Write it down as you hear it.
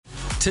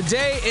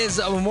Today is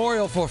a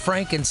memorial for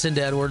Frank and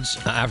Cinda Edwards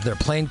after their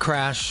plane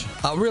crash.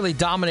 Really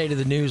dominated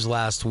the news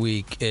last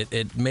week.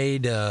 It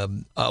made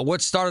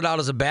what started out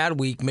as a bad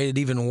week made it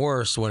even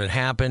worse when it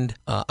happened.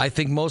 I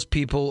think most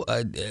people,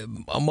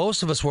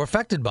 most of us were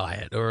affected by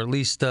it, or at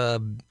least,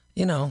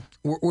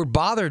 we're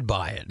bothered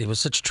by it. It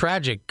was such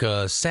tragic,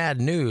 sad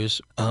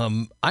news.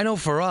 I know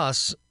for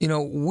us,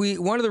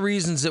 one of the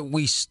reasons that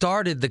we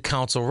started the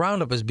council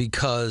roundup is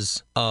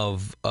because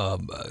of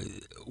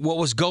what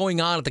was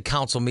going on at the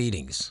council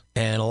meetings.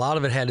 And a lot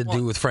of it had to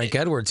do with Frank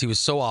Edwards. He was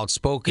so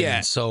outspoken. Yeah,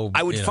 and so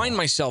I would find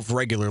myself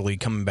regularly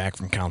coming back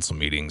from council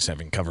meetings,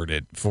 having covered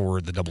it for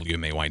the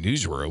WMAY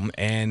newsroom.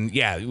 And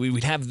we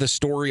would have the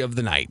story of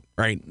the night,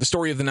 right? The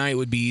story of the night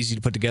would be easy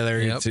to put together.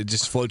 Yep. It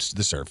just floats to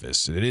the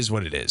surface. It is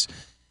what it is.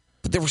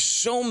 But there were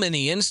so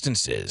many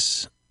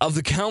instances of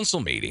the council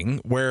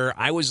meeting where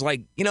I was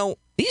like,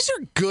 these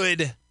are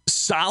good,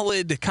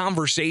 solid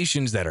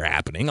conversations that are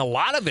happening. A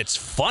lot of it's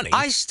funny.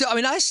 I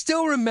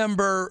still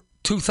remember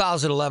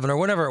 2011 or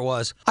whenever it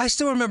was. I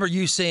still remember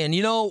you saying,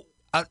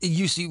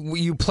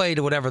 you played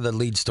whatever the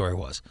lead story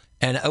was.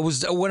 And it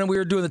was when we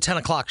were doing the 10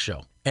 o'clock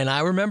show. And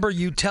I remember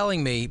you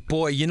telling me,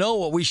 boy, you know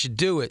what we should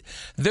do it.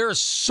 There's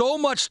so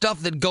much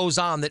stuff that goes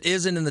on that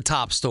isn't in the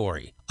top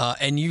story.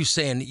 And you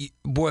saying,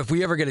 boy, if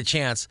we ever get a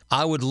chance,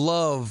 I would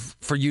love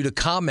for you to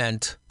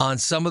comment on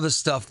some of the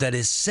stuff that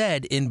is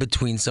said in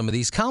between some of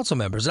these council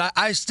members. And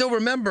I still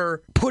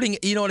remember putting,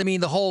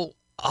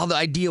 how the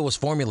idea was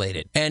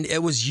formulated. And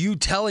it was you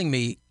telling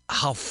me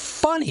how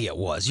funny it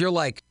was. You're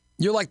like,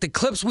 the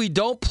clips we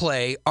don't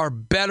play are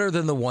better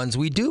than the ones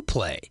we do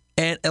play.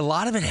 And a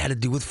lot of it had to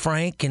do with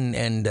Frank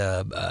and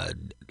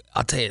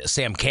I'll tell you,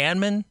 Sam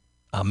Canman,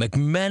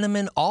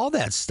 McMenamin, all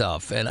that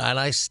stuff. And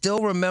I still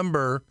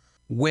remember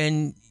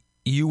when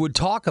you would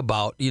talk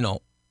about,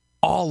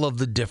 all of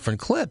the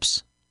different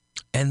clips.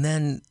 And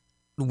then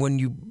when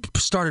you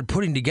started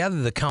putting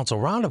together the council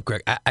roundup,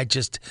 Greg,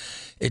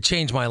 it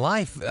changed my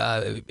life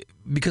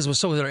because it was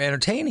so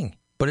entertaining.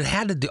 But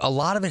a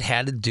lot of it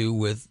had to do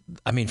with,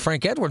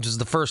 Frank Edwards was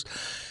the first,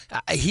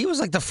 he was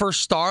like the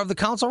first star of the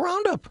council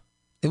roundup.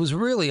 It was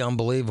really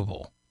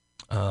unbelievable,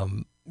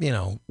 when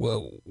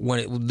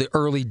the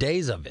early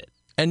days of it.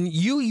 And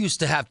you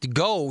used to have to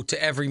go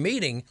to every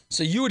meeting,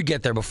 so you would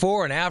get there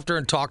before and after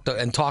and talk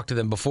to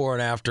them before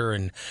and after,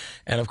 and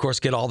of course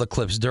get all the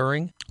clips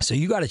during. So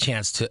you got a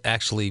chance to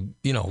actually,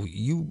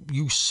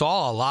 you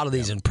saw a lot of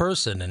these in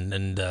person,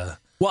 and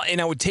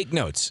I would take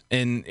notes,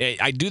 and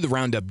I do the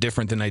roundup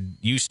different than I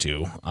used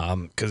to,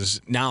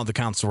 because now the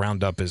council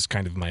roundup is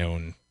kind of my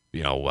own,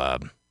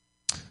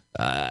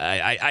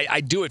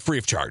 I do it free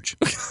of charge.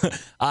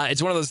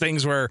 It's one of those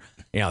things where,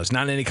 it's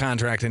not any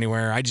contract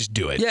anywhere. I just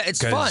do it. Yeah,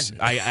 it's fun.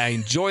 I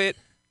enjoy it.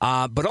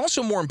 But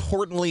also more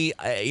importantly,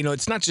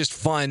 it's not just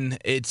fun.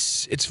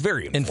 It's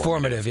very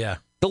informative. Yeah.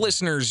 The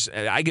listeners,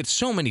 I get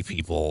so many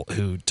people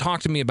who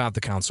talk to me about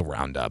the council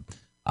roundup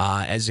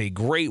as a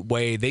great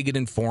way. They get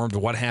informed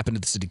of what happened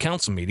at the city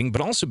council meeting,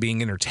 but also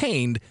being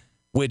entertained,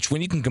 which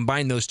when you can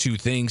combine those two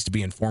things to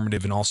be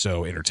informative and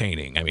also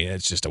entertaining,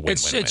 it's just a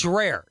win-win. It's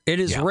rare. It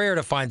is rare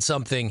to find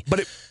something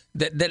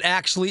that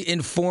actually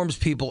informs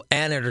people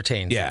and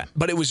entertains them.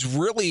 But it was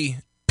really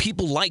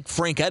people like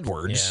Frank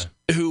Edwards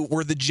who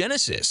were the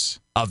genesis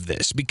of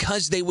this,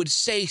 because they would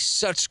say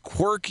such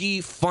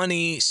quirky,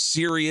 funny,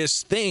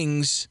 serious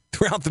things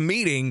throughout the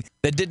meeting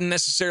that didn't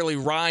necessarily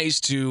rise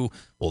to,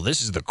 well,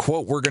 this is the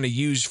quote we're going to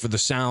use for the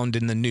sound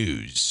in the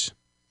news.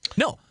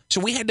 No. So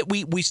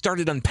we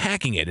started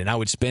unpacking it, and I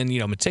would spend,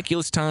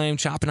 meticulous time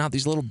chopping out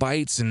these little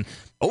bites. And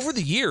over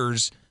the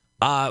years,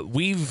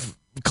 we've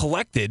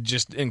collected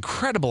just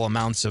incredible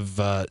amounts of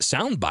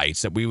sound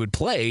bites that we would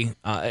play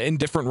in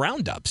different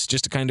roundups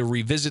just to kind of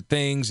revisit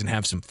things and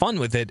have some fun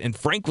with it. And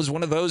Frank was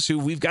one of those who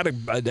we've got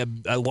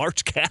a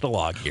large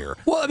catalog here.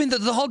 Well,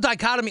 the whole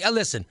dichotomy,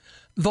 listen,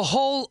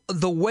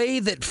 the way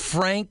that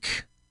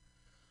Frank's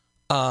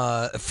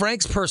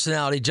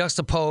personality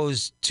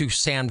juxtaposed to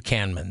Sam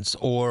Canman's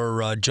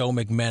or Joe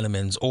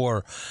McMenamin's,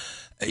 or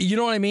you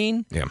know what I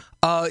mean? Yeah.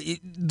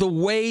 The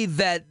way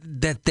that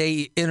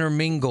they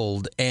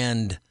intermingled,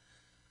 and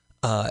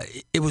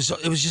it was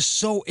just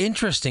so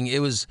interesting. It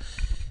was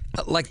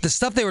like the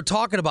stuff they were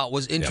talking about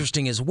was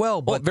interesting as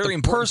well, but very the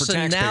important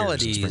personalities, for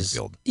taxpayers in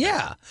Springfield.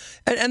 Yeah,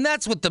 and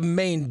that's what the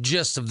main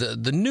gist of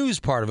the news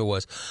part of it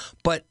was,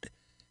 but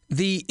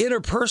the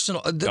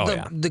interpersonal,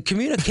 the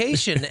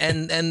communication,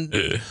 and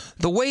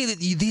the way that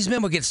these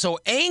men would get so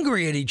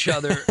angry at each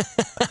other,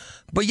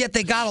 but yet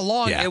they got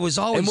along. Yeah. It was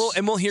always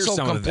we'll hear so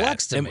some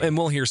complex of that, to me. and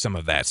we'll hear some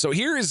of that. So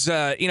here is,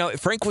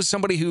 Frank was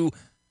somebody who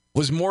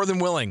was more than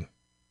willing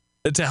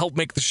to help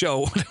make the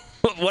show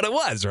what it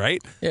was, right?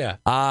 Yeah.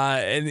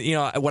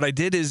 And what I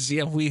did is,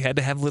 we had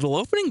to have little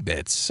opening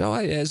bits. So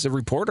as a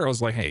reporter, I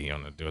was like, hey, you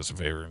want to do us a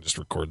favor and just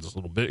record this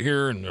little bit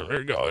here, and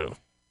there you go.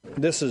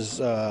 This is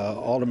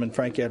Alderman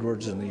Frank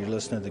Edwards, and you're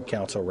listening to the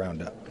Council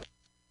Roundup.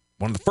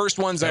 One of the first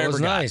ones I ever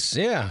got. Nice,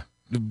 yeah.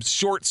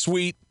 Short,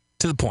 sweet,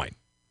 to the point.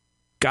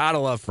 Gotta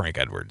love Frank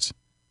Edwards.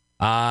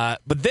 But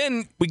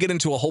then we get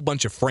into a whole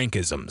bunch of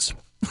Frankisms.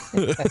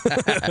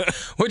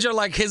 Which are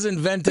like his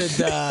invented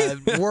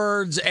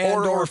words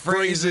and or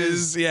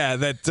phrases. Yeah,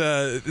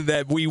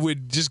 that we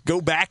would just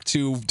go back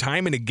to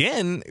time and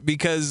again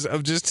because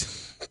of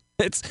just,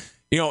 it's,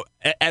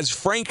 as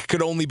Frank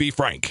could only be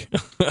Frank.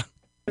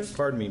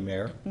 Pardon me,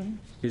 Mayor.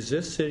 Is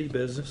this city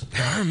business?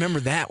 I remember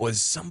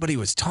somebody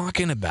was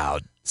talking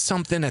about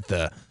something at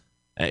the,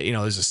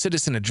 there's a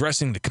citizen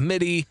addressing the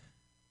committee,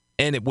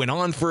 and it went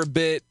on for a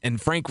bit,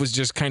 and Frank was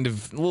just kind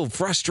of a little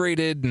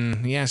frustrated,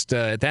 and he asked,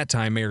 at that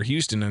time, Mayor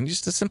Houston, and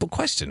just a simple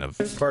question of...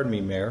 Pardon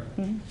me, Mayor.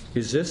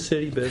 Is this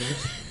city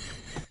business?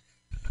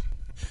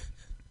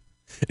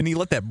 And he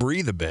let that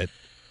breathe a bit,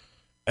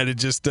 and it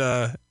just,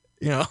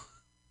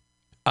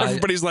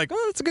 everybody's like,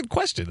 oh, that's a good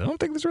question. I don't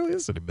think this really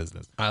is city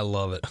business. I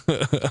love it.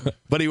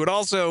 But he would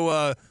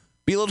also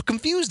be a little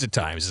confused at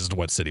times as to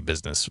what city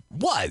business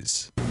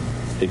was.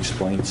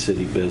 Explain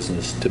city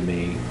business to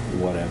me,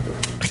 whatever.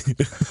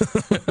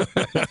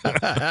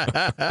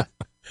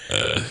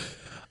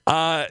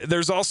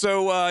 There's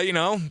also,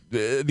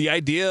 the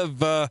idea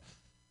of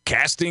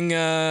casting,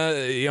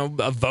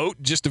 a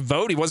vote just to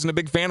vote. He wasn't a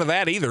big fan of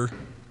that either.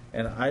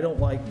 And I don't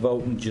like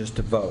voting just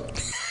to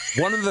vote.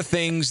 One of the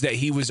things that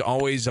he was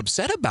always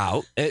upset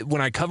about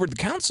when I covered the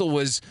council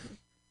was,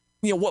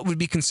 what would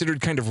be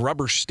considered kind of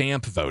rubber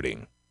stamp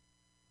voting,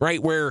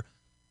 right? Where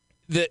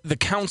the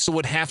council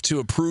would have to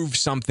approve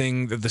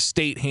something that the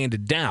state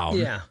handed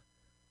down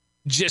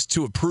just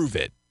to approve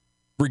it,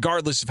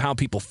 regardless of how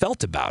people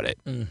felt about it.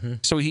 Mm-hmm.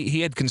 So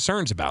he had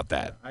concerns about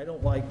that. I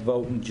don't like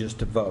voting just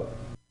to vote.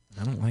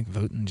 I don't like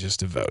voting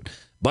just to vote.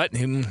 But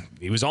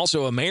he was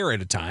also a mayor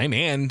at a time,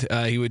 and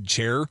he would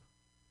chair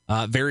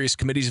various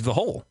committees of the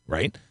whole,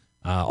 right?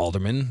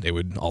 Aldermen, they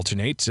would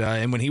alternate.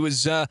 And when he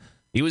was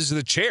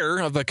the chair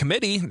of a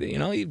committee,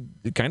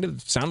 he kind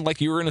of sounded like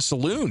you were in a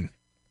saloon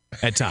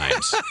at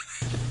times.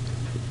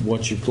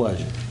 What's your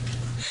pleasure?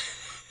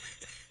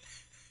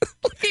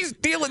 He's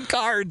dealing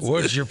cards.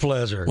 What's your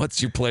pleasure?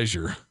 What's your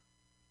pleasure?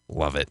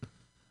 Love it.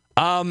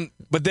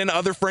 But then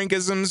other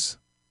Frankisms.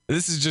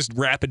 This is just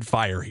rapid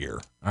fire here.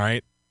 All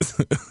right.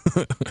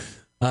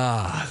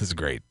 This is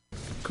great.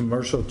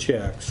 Commercial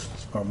checks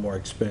are more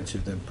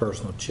expensive than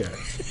personal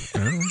checks. I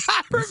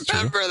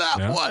remember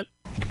that one.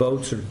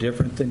 Boats are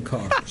different than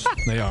cars.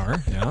 They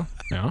are.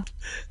 Yeah.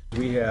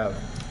 We have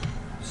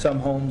some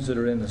homes that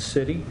are in the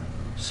city,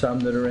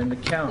 some that are in the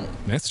county.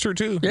 That's true,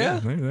 too.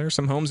 Yeah. There are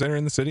some homes that are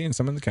in the city and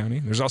some in the county.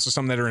 There's also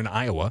some that are in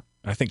Iowa.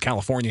 I think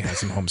California has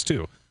some homes,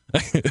 too.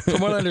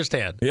 From what I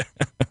understand. Yeah.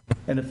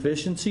 And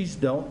efficiencies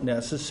don't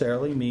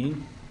necessarily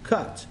mean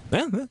cuts.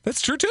 Yeah,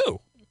 that's true, too.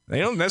 They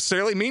don't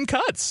necessarily mean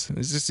cuts.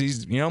 It's just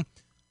he's,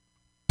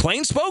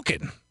 plain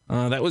spoken.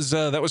 That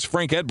was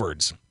Frank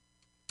Edwards.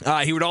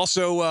 He would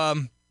also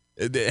have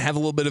a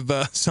little bit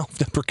of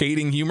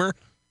self-deprecating humor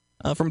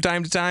from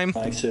time to time.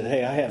 I said,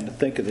 hey, I happened to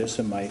think of this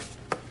in my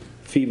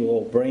feeble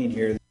old brain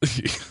here.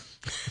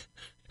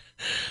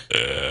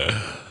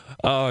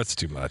 Oh, it's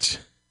too much.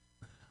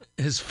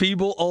 His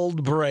feeble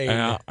old brain.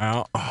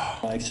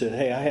 I said,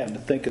 hey, I happened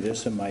to think of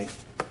this in my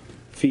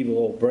feeble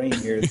old brain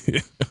here.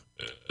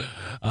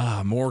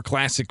 More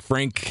classic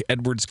Frank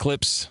Edwards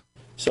clips.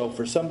 So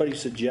for somebody to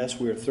suggest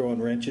we were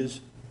throwing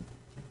wrenches,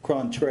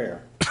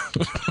 contraire.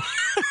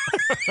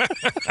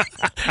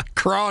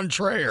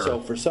 Contraire. So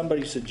for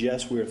somebody to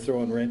suggest we were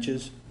throwing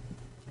wrenches,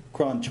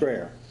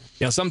 contraire.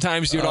 Yeah,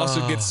 sometimes you'd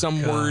also get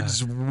some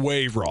words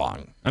way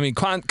wrong. I mean,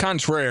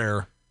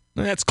 contraire,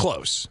 that's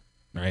close,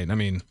 right? I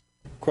mean,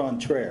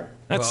 contraire.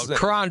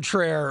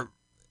 Contraire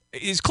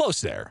is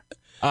close there.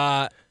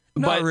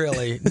 Not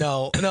really.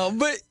 No,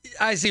 but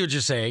I see what you're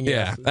saying.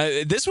 Yeah.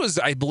 This was,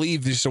 I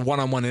believe, just a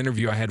one-on-one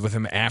interview I had with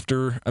him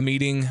after a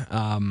meeting.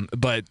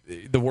 But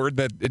the word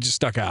that it just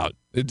stuck out.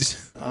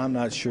 I'm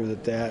not sure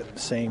that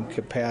same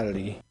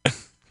capacity.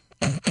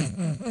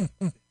 And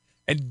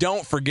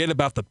don't forget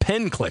about the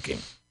pen clicking.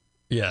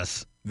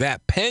 Yes.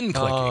 That pen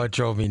clicking. Oh, it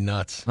drove me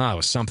nuts. Oh, it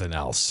was something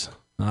else.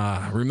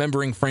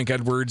 Remembering Frank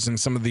Edwards and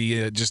some of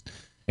the just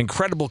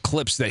incredible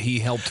clips that he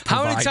helped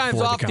provide. How many times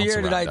for off the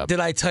air did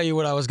I tell you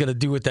what I was going to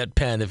do with that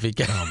pen if he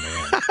can? Oh,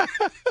 man.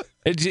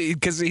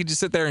 Because he'd just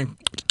sit there and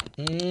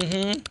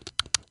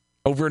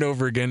over and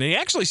over again. And he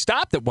actually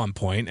stopped at one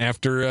point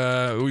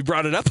after we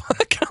brought it up on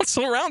the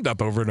council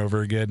roundup over and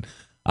over again.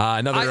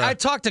 I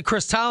talked to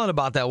Chris Talon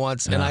about that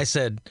once, and I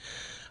said,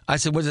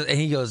 what's it? And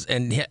he goes,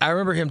 I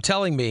remember him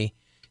telling me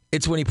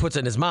it's when he puts it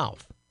in his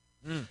mouth.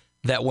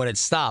 That when it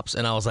stops,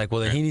 and I was like,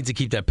 well, then he needs to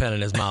keep that pen in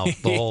his mouth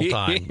the whole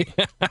time.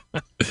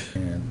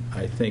 And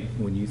I think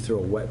when you throw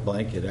a wet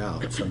blanket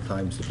out,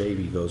 sometimes the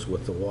baby goes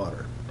with the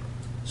water.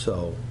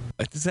 So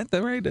is that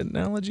the right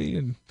analogy?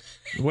 And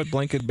wet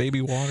blanket,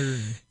 baby water.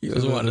 He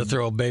was wanting to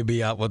throw a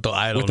baby out with the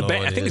I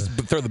think it's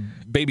throw the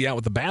baby out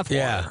with the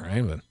bathwater,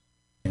 right? But,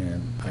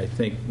 and I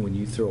think when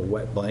you throw a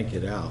wet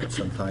blanket out,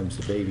 sometimes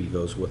the baby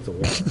goes with the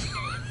water.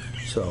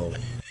 So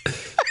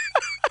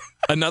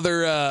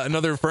another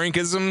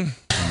Frankism.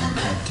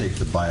 Can't take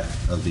the bite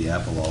of the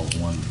apple all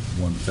in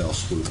one fell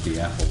swoop. The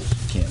apples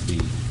can't be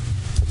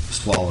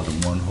swallowed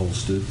in one whole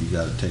swoop. You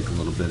got to take a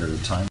little bit at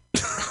a time.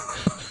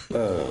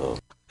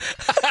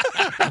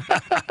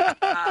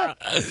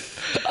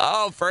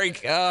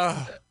 Frank.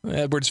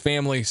 Edwards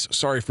family,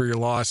 sorry for your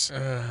loss.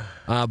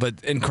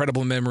 But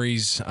incredible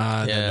memories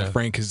that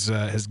Frank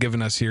has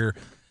given us here.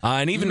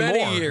 And even Many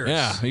more. years.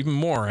 Yeah, even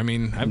more. I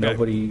mean,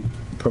 Nobody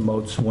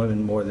promotes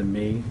women more than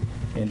me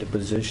into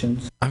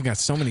positions. I've got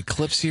so many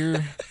clips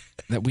here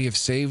that we have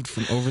saved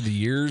from over the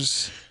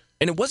years.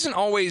 And it wasn't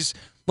always,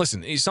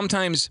 listen,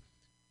 sometimes,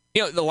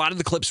 a lot of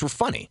the clips were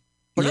funny.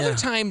 But other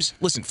times,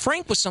 listen,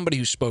 Frank was somebody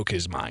who spoke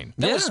his mind.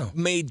 That was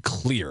made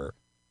clear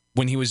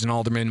when he was an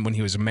alderman, when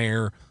he was a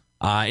mayor.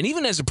 And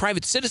even as a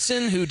private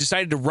citizen who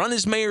decided to run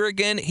as mayor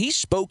again, he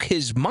spoke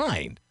his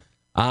mind.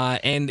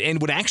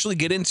 And would actually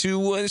get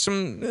into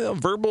some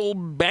verbal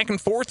back and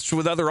forths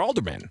with other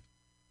aldermen.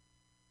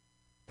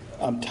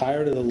 I'm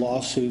tired of the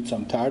lawsuits.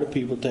 I'm tired of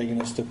people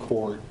taking us to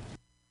court.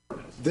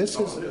 This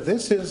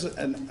is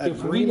an agreement.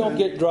 If we don't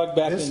get drugged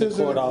back into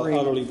court, I'll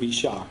utterly be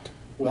shocked.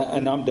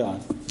 And I'm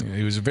done. Yeah,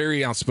 he was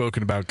very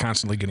outspoken about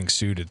constantly getting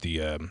sued at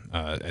the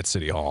at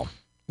City Hall.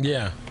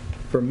 Yeah.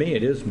 For me,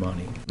 it is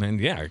money. And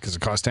because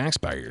it costs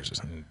taxpayers.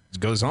 It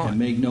goes on. And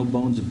make no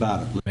bones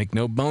about it. Make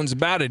no bones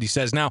about it, he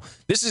says. Now,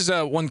 this is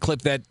one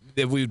clip that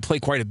we would play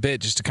quite a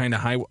bit just to kind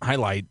of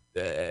highlight,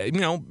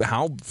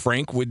 how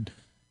Frank would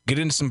get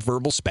into some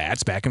verbal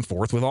spats back and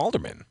forth with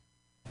aldermen.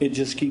 It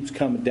just keeps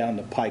coming down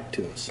the pike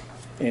to us.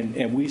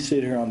 And we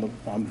sit here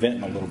I'm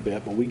venting a little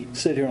bit, but we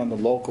sit here on the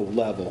local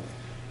level,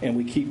 and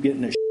we keep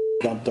getting this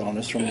dumped on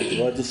us from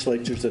the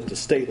legislatures at the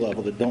state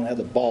level that don't have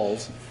the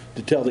balls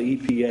to tell the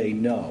EPA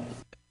no.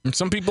 And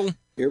some people,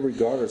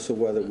 irregardless of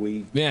whether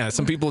we... Yeah,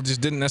 some people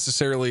just didn't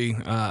necessarily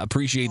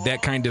appreciate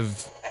that kind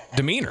of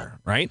demeanor,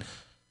 right?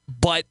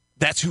 But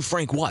that's who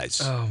Frank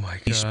was. Oh, my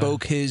God. He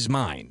spoke his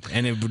mind,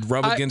 and it would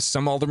rub against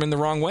some aldermen the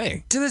wrong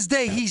way. To this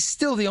day, he's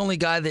still the only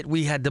guy that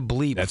we had to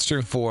bleep. That's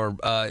true. For,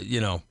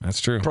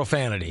 that's true.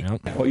 Profanity.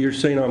 Yep. What you're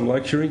saying I'm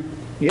lecturing?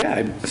 Yeah,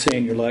 I'm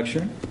saying you're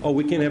lecturing. Oh,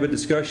 we can't have a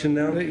discussion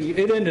now?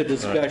 It ended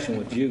discussion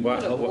with you.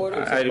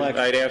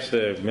 I'd ask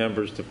the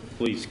members to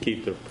please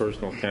keep their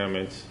personal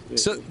comments.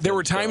 So there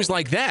were times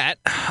like that,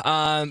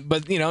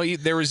 but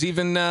there was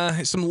even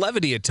some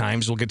levity at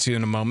times. We'll get to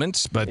in a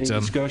moment. But Any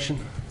discussion?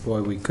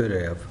 Boy, we could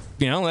have.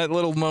 That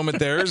little moment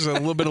there is a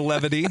little bit of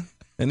levity.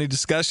 Any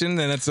discussion?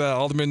 And it's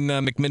Alderman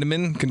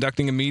McMiniman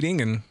conducting a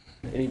meeting. And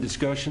Any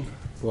discussion?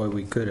 Boy,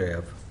 we could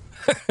have.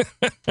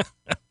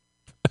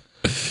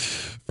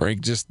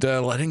 Frank just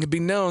letting it be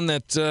known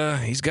that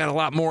he's got a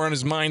lot more on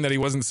his mind that he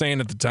wasn't saying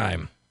at the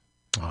time.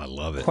 Oh, I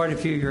love it. Quite a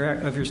few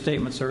of your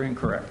statements are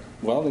incorrect.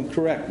 Well, then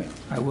correct me.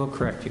 I will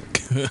correct you.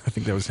 I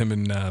think that was him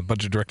and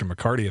Budget Director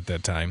McCarty at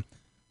that time.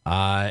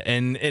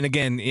 And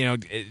again,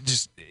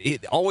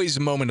 always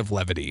a moment of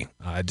levity.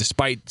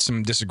 Despite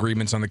some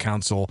disagreements on the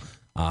council,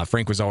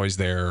 Frank was always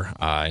there,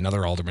 and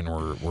other aldermen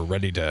were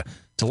ready to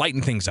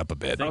lighten things up a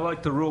bit. I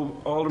like to rule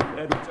Alderman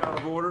Edwards out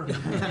of order.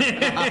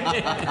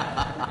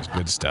 It's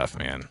good stuff,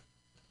 man.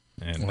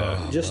 And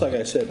just like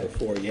I said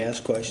before, you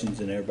ask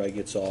questions and everybody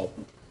gets all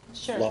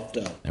fluffed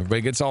up.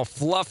 Everybody gets all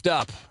fluffed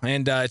up,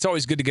 and it's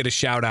always good to get a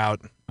shout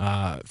out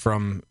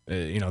from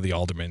the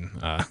alderman.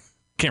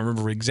 Can't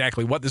remember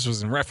exactly what this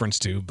was in reference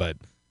to, but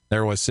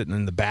there was sitting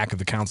in the back of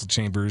the council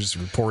chambers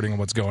reporting on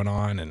what's going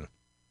on, and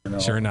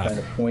sure enough, kind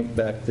of point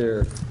back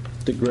there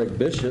to Greg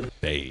Bishop.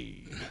 Hey.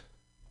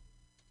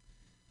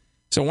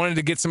 So I wanted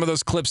to get some of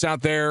those clips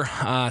out there,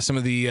 some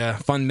of the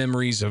fun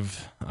memories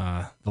of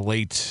the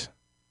late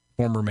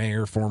former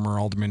mayor, former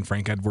alderman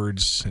Frank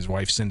Edwards, his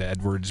wife Cinda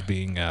Edwards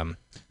being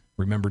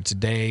remembered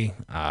today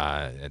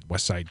at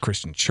Westside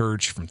Christian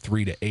Church from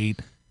 3 to 8,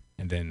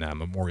 and then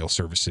memorial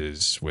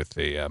services with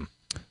a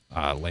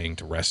laying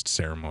to rest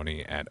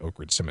ceremony at Oak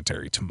Ridge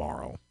Cemetery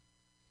tomorrow.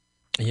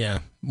 Yeah,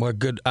 well,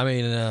 good. I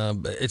mean,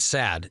 it's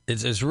sad.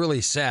 It's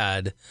really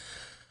sad.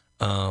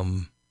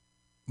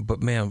 But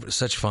man,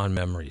 such fond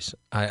memories.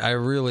 I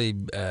really,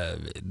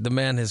 the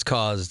man has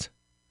caused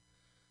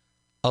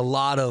a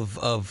lot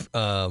of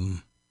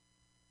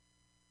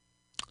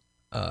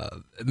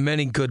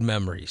many good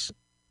memories.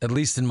 At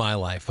least in my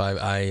life,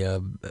 I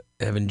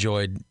have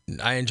enjoyed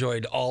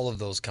all of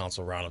those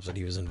council roundups that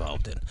he was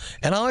involved in,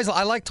 and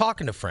I like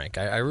talking to Frank.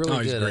 I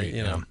really did. Great,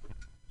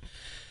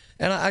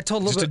 And I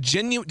told a little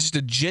just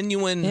a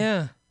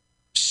genuine,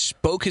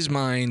 spoke his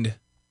mind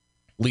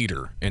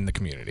leader in the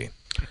community.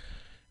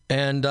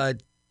 And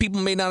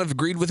people may not have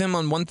agreed with him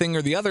on one thing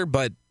or the other,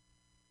 but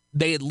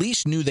they at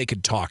least knew they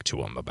could talk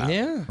to him about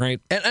it. Right.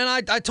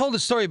 And I told the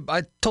story.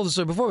 I told the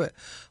story before, but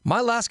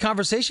my last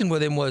conversation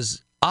with him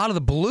was out of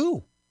the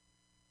blue.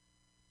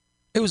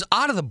 It was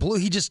out of the blue.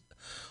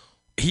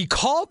 He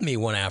called me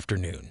one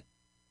afternoon,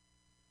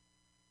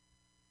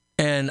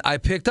 and I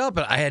picked up,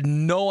 and I had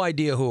no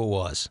idea who it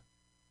was.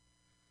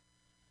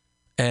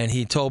 And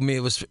he told me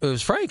it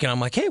was Frank, and I'm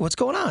like, hey, what's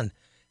going on?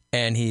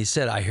 And he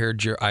said, I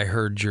heard your.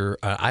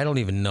 I don't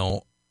even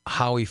know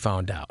how he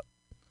found out.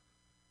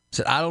 He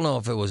said, I don't know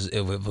if it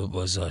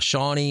was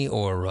Shawnee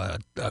or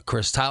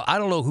Chris Tyler. I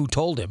don't know who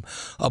told him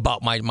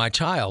about my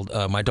child,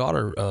 my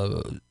daughter.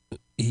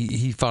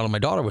 He found out my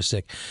daughter was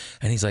sick,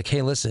 and he's like,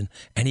 hey, listen.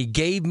 And he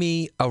gave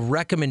me a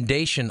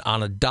recommendation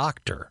on a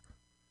doctor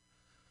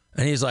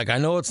And he's like, I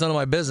know it's none of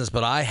my business,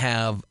 but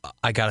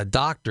I got a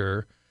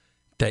doctor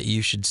that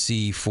you should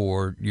see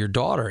for your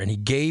daughter. And he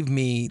gave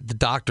me the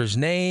doctor's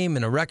name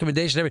and a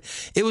recommendation.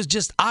 Everything. It was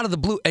just out of the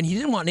blue. And he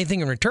didn't want anything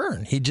in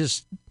return. He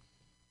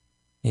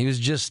was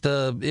just,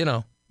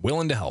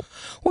 willing to help.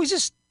 Well, he's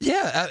just,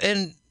 yeah.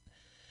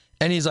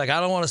 And he's like, I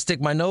don't want to stick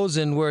my nose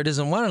in where it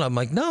isn't wanted. I'm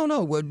like, no,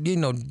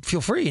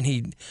 feel free.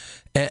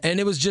 And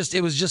it was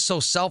just so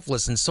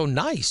selfless and so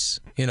nice.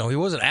 He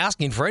wasn't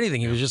asking for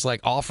anything. He was just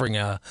like offering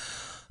that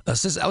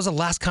was the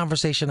last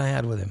conversation I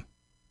had with him.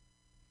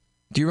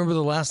 Do you remember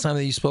the last time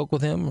that you spoke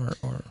with him?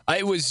 Or?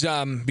 It was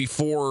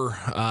before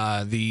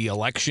the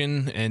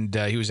election, and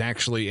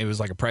it was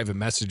like a private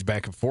message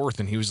back and forth,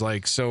 and he was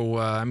like,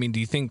 so, do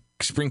you think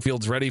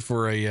Springfield's ready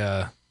for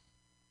a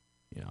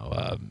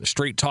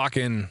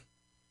straight-talking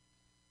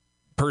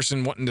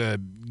person wanting to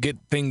get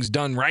things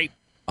done right?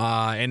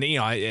 At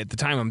the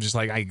time, I'm just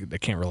like, I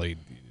can't really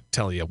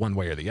tell you one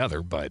way or the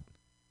other, but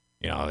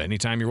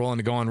anytime you're willing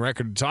to go on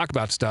record to talk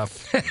about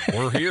stuff,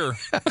 we're here.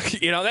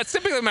 That's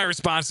typically my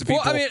response to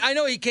people. Well, I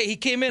know he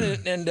came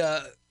in and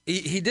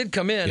he did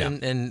come in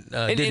and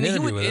did an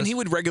interview with us. And he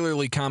would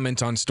regularly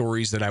comment on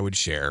stories that I would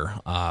share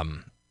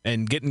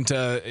and get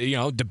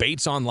into,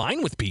 debates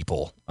online with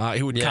people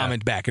who would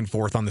comment back and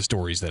forth on the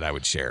stories that I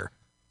would share.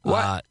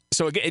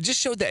 So it just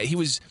showed that he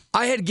was.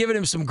 I had given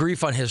him some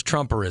grief on his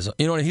Trumperism.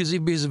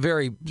 He's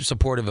very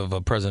supportive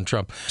of President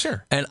Trump.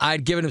 Sure. And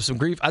I'd given him some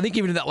grief. I think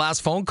even in that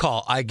last phone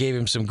call, I gave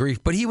him some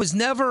grief. But he was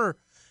never.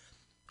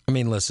 I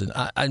mean, listen.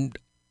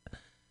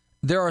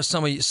 There are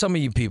some of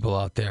you people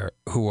out there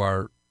who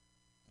are.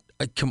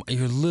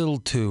 You're a little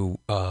too.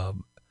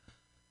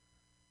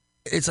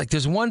 It's like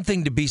there's one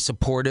thing to be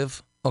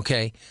supportive,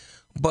 okay,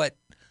 but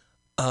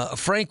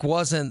Frank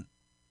wasn't.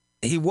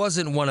 He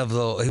wasn't one of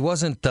those. He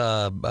wasn't.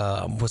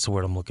 What's the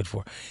word I'm looking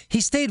for?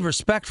 He stayed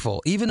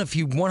respectful, even if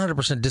you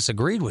 100%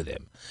 disagreed with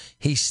him.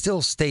 He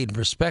still stayed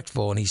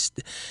respectful,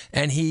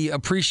 and he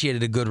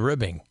appreciated a good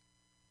ribbing.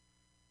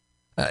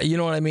 You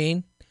know what I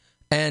mean?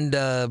 And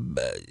I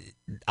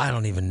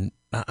don't even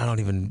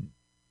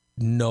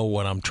know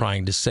what I'm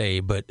trying to say,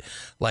 but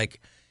like,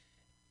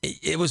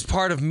 it was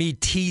part of me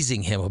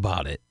teasing him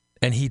about it,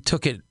 and he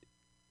took it.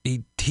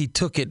 He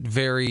took it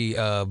very,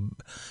 I don't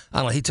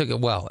know, he took it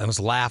well and was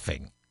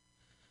laughing.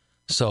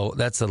 So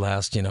that's the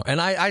last,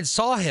 And I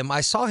saw him.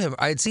 I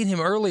had seen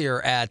him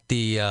earlier at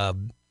the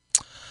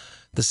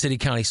city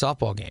county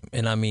softball game.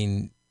 And I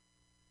mean,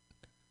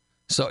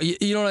 so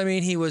you know what I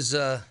mean? He was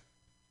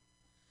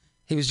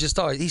just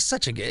always,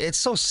 it's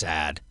so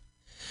sad.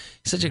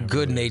 He's such a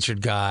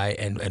good-natured guy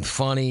and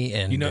funny.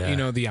 And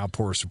the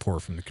outpour of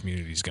support from the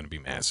community is going to be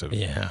massive.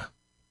 Yeah.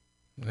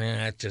 Man,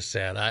 that's just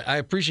sad. I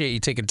appreciate you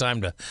taking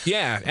time to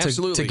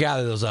absolutely to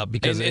gather those up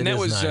because and that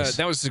was nice.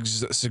 That was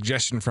a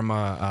suggestion from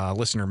a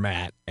listener,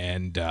 Matt,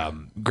 and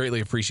greatly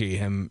appreciate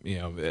him.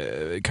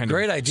 Kind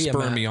Great of idea,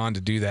 spurring Matt. me on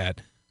to do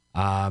that.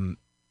 And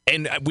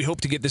we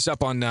hope to get this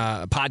up on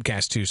a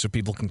podcast too, so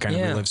people can kind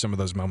of relive some of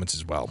those moments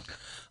as well.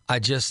 I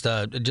just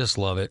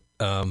love it.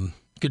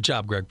 Good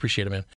job, Greg. Appreciate it, man.